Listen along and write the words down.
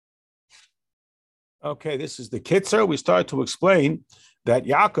Okay, this is the Kitzer. We start to explain that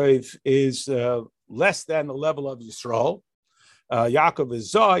Yaakov is less than the level of Yisrael. Yaakov is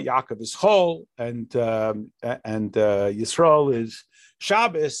Zah, Yaakov is Chol, and Yisrael is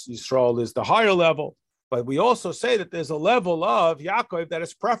Shabbos. Yisrael is the higher level. But we also say that there's a level of Yaakov that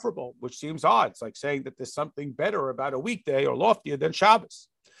is preferable, which seems odd. It's like saying that there's something better about a weekday or loftier than Shabbos.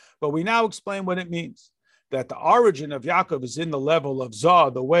 But we now explain what it means. That the origin of Yaakov is in the level of Zah,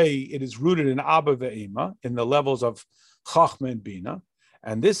 the way it is rooted in Abba ve'Ema, in the levels of Chachma and Bina.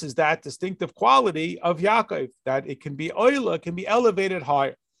 And this is that distinctive quality of Yaakov, that it can be oila, can be elevated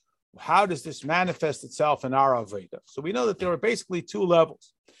higher. How does this manifest itself in our Aveda? So we know that there are basically two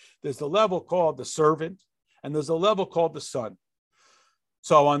levels. There's the level called the servant, and there's a level called the son.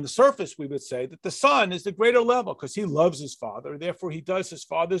 So on the surface, we would say that the son is the greater level because he loves his father, therefore he does his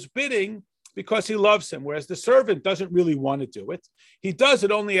father's bidding because he loves him, whereas the servant doesn't really want to do it. He does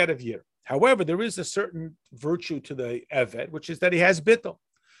it only out of yir. However, there is a certain virtue to the Eved, which is that he has bittul.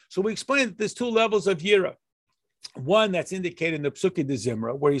 So we explained that there's two levels of yira. One that's indicated in the Psuki de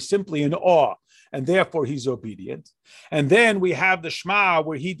Zimra, where he's simply in awe, and therefore he's obedient. And then we have the Shema,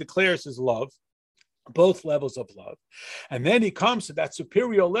 where he declares his love, both levels of love. And then he comes to that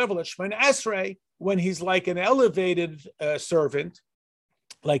superior level at Shemon Esrei, when he's like an elevated servant,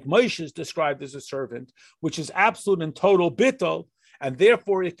 like Moshe is described as a servant, which is absolute and total bittul, and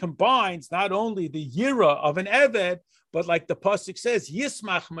therefore it combines not only the yira of an eved, but like the pasuk says,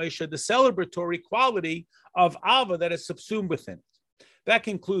 Yismach Moshe, the celebratory quality of Ava that is subsumed within it. That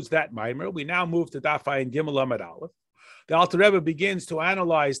concludes that mimer. We now move to Daf Ayin Gimel Amud Aleph. The Alter Rebbe begins to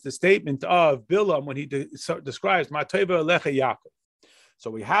analyze the statement of Bilam when he describes Mateva Lecha Yaakov. So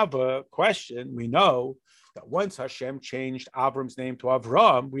we have a question. We know that once Hashem changed Avram's name to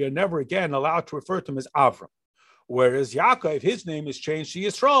Avram, we are never again allowed to refer to him as Avram. Whereas Yaakov, his name is changed to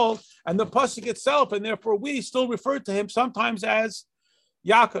Yisrael, and the pasuk itself, and therefore we still refer to him sometimes as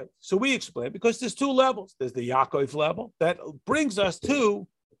Yaakov. So we explain, because there's two levels. There's the Yaakov level that brings us to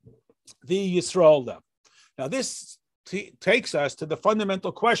the Yisrael level. Now this takes us to the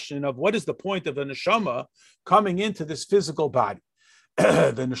fundamental question of what is the point of the neshama coming into this physical body.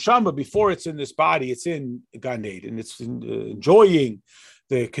 The neshama, before it's in this body, it's in Gan Eden, it's enjoying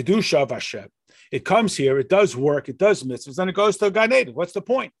the kedusha of Hashem. It comes here, it does work, it does mitzvahs, then it goes to Gan Eden. What's the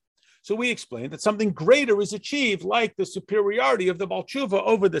point? So we explain that something greater is achieved, like the superiority of the Baal Tshuva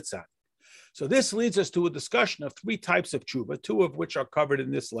over the tzaddik. So this leads us to a discussion of three types of tshuva, two of which are covered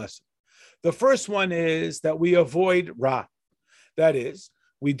in this lesson. The first one is that we avoid ra. That is,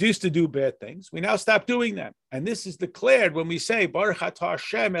 we used to do bad things. We now stop doing them. And this is declared when we say, Baruch atah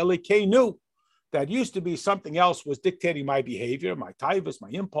Hashem Elokeinu. That used to be something else was dictating my behavior, my taivas, my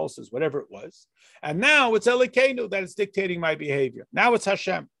impulses, whatever it was. And now it's Elokeinu that is dictating my behavior. Now it's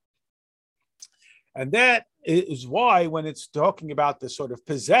Hashem. And that is why when it's talking about the sort of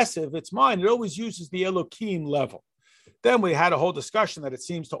possessive, it's mine. It always uses the Elokim level. Then we had a whole discussion that it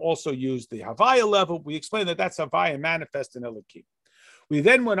seems to also use the Havaya level. We explained that that's Havaya manifest in Elokim. We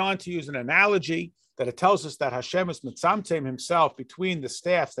then went on to use an analogy that it tells us that Hashem is mitzamtem himself between the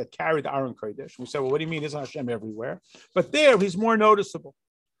staffs that carry the Aron Kodesh. We said, well, what do you mean? Isn't Hashem everywhere? But there, he's more noticeable.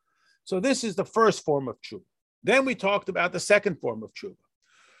 So this is the first form of tshuva. Then we talked about the second form of tshuva,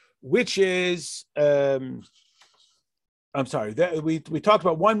 which is, we talked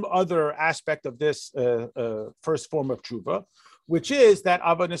about one other aspect of this first form of tshuva, which is that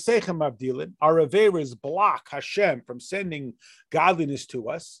Avanesechem Avdilin, our Averas block Hashem from sending godliness to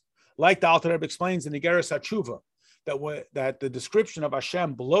us, like the Alter Rebbe explains in the Geras HaTshuva, that the description of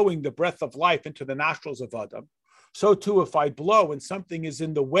Hashem blowing the breath of life into the nostrils of Adam. So too, if I blow and something is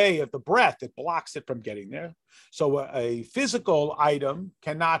in the way of the breath, it blocks it from getting there. So a physical item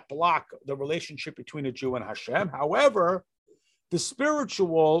cannot block the relationship between a Jew and Hashem. However, the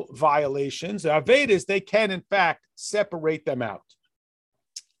spiritual violations, the Avedas, they can in fact separate them out.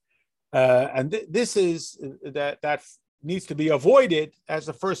 This is that needs to be avoided as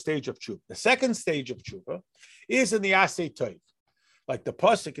the first stage of tshuva. The second stage of tshuva is in the Aseh Tov. Like the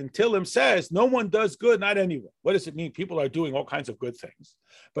pasuk in Tehillim says, no one does good, not anyone. What does it mean? People are doing all kinds of good things,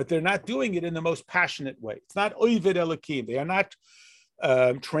 but they're not doing it in the most passionate way. It's not oived elokim. They are not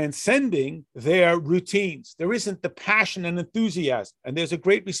transcending their routines. There isn't the passion and enthusiasm. And there's a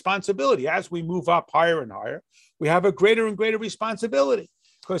great responsibility. As we move up higher and higher, we have a greater and greater responsibility,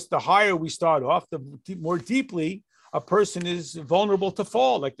 because the higher we start off, the more deeply a person is vulnerable to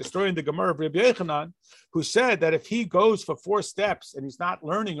fall. Like the story in the Gemara of Rabbi Yochanan, who said that if he goes for 4 steps and he's not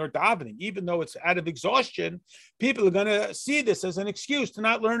learning or davening, even though it's out of exhaustion, people are going to see this as an excuse to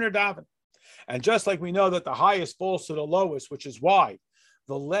not learn or daven. And just like we know that the highest falls to the lowest, which is why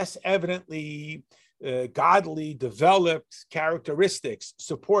the less evidently godly, developed characteristics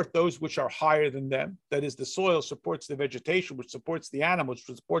support those which are higher than them. That is, the soil supports the vegetation, which supports the animal, which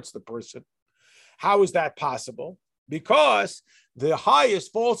supports the person. How is that possible? Because the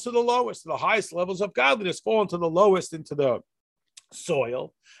highest falls to the lowest. The highest levels of godliness fall into the lowest, into the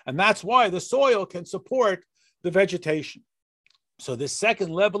soil. And that's why the soil can support the vegetation. So the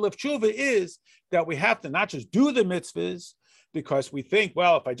second level of tshuva is that we have to not just do the mitzvahs, because we think,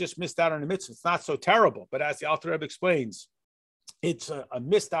 well, if I just missed out on a mitzvah, it's not so terrible. But as the Alter Rebbe explains, it's a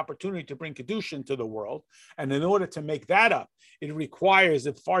missed opportunity to bring Kedusha into the world. And in order to make that up, it requires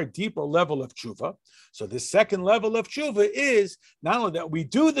a far deeper level of tshuva. So the second level of tshuva is not only that we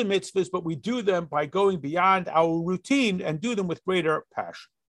do the mitzvahs, but we do them by going beyond our routine and do them with greater passion.